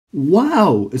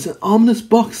Wow, it's an ominous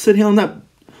box sitting on that.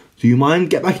 Do you mind?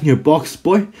 Get back in your box,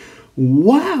 boy.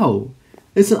 Wow,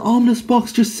 it's an ominous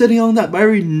box just sitting on that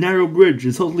very narrow bridge.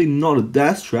 It's totally not a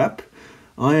death trap.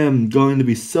 I am going to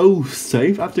be so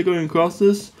safe after going across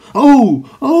this.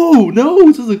 Oh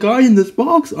no, there's a guy in this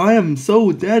box. I am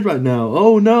so dead right now.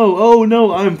 Oh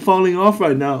no, I am falling off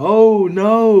right now. Oh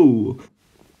no.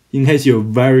 In case you're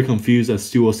very confused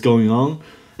as to what's going on,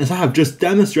 as I have just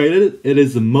demonstrated, it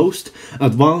is the most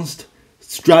advanced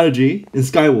strategy in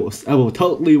Skywars. It will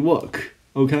totally work,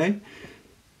 okay?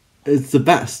 It's the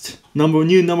best. Number one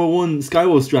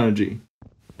Skywars strategy.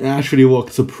 It actually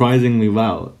works surprisingly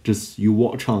well. Just you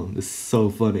watch on. It's so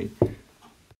funny.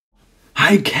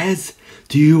 Hi kids,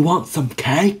 do you want some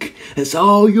cake? It's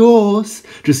all yours.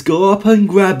 Just go up and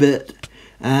grab it.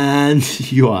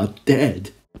 And you are dead.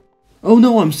 Oh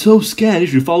no, I'm so scared. You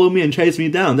should follow me and chase me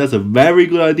down. That's a very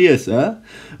good idea, sir.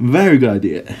 Very good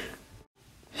idea.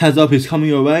 Heads up, he's coming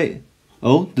your way.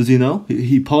 Oh, does he know?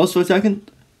 He paused for a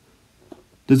second.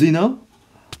 Does he know?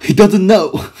 He doesn't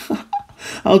know.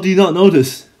 How do you not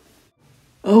notice?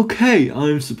 Okay,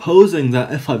 I'm supposing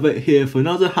that if I wait here for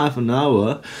another half an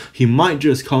hour, he might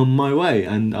just come my way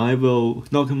and I will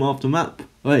knock him off the map.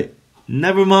 Wait,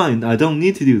 never mind, I don't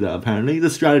need to do that apparently. The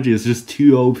strategy is just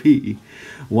too OP.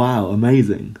 Wow,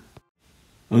 amazing.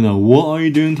 Oh no, what are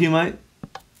you doing, teammate?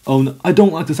 Oh no, I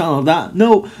don't like the sound of that.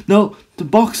 No, the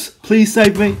box, please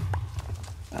save me.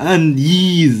 And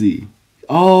easy.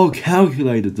 All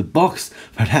calculated, the box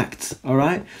protects,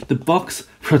 alright? The box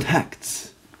protects.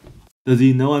 Does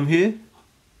he know I'm here?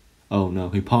 Oh no,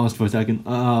 he paused for a second.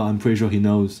 I'm pretty sure he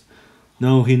knows.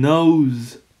 No, he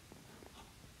knows.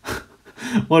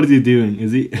 What is he doing?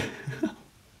 Is he...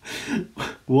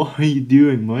 What are you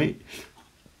doing, mate?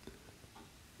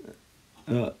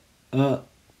 Are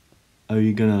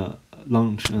you gonna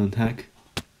launch an attack?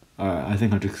 Alright, I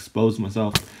think I just exposed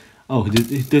myself. Oh,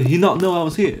 did he not know I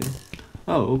was here?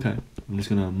 Oh, okay. I'm just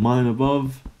gonna mine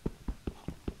above.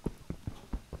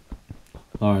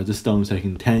 Alright, this stone's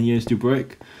taking 10 years to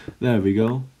break. There we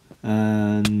go.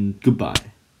 And goodbye.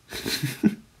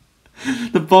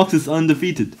 The box is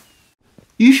undefeated.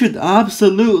 You should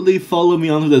absolutely follow me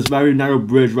onto this very narrow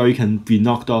bridge where you can be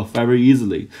knocked off very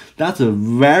easily. That's a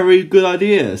very good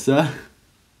idea, sir.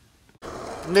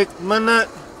 Nick minute.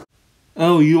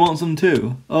 Oh, you want some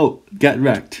too? Oh, get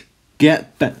wrecked.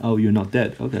 Get bent. Oh, you're not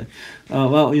dead. Okay.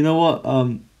 Well, you know what?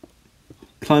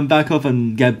 Climb back up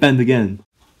and get bent again.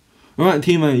 Alright,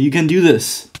 teammate, you can do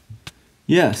this.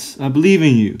 Yes, I believe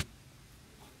in you.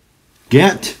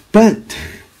 Get bent.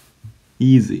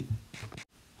 Easy.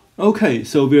 Okay,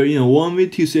 so we're in a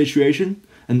 1v2 situation,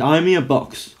 and I'm in a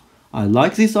box. I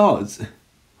like these odds.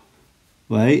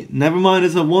 Wait, never mind,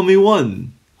 it's a 1v1.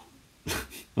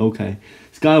 Okay,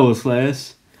 Skywars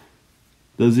players.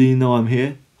 Does he know I'm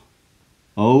here?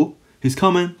 Oh, he's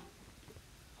coming.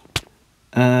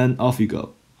 And off you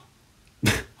go.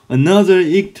 Another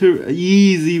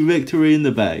easy victory in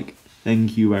the bag.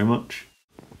 Thank you very much.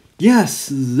 Yes,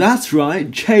 that's right.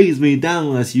 Chase me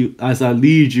down as I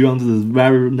lead you onto this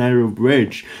very narrow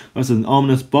bridge. There's an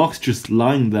ominous box just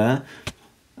lying there.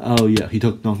 Oh yeah, he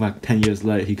took knockback 10 years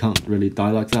late. He can't really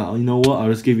die like that. Oh, you know what? I'll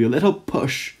just give you a little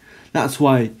push. That's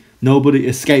why nobody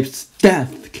escapes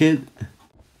death, kid.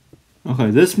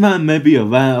 Okay, this man may be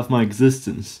aware of my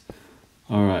existence.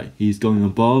 Alright, he's going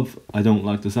above. I don't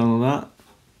like the sound of that.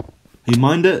 He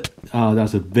mined it. Oh,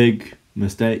 that's a big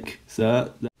mistake,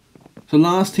 sir. So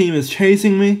last team is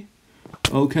chasing me.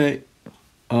 Okay.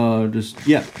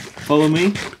 Yeah, follow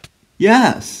me.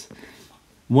 Yes!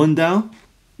 One down.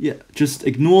 Yeah, just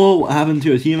ignore what happened to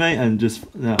your teammate and just...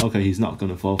 okay, he's not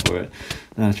gonna fall for it.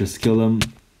 Let's just kill him.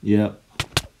 Yeah.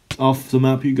 Off the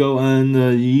map you go and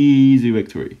easy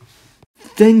victory.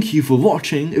 Thank you for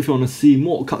watching. If you want to see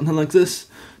more content like this,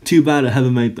 too bad I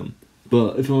haven't made them.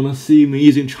 But if you want to see me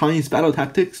using Chinese battle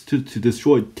tactics to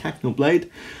destroy Technoblade,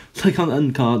 click on the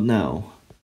end card now.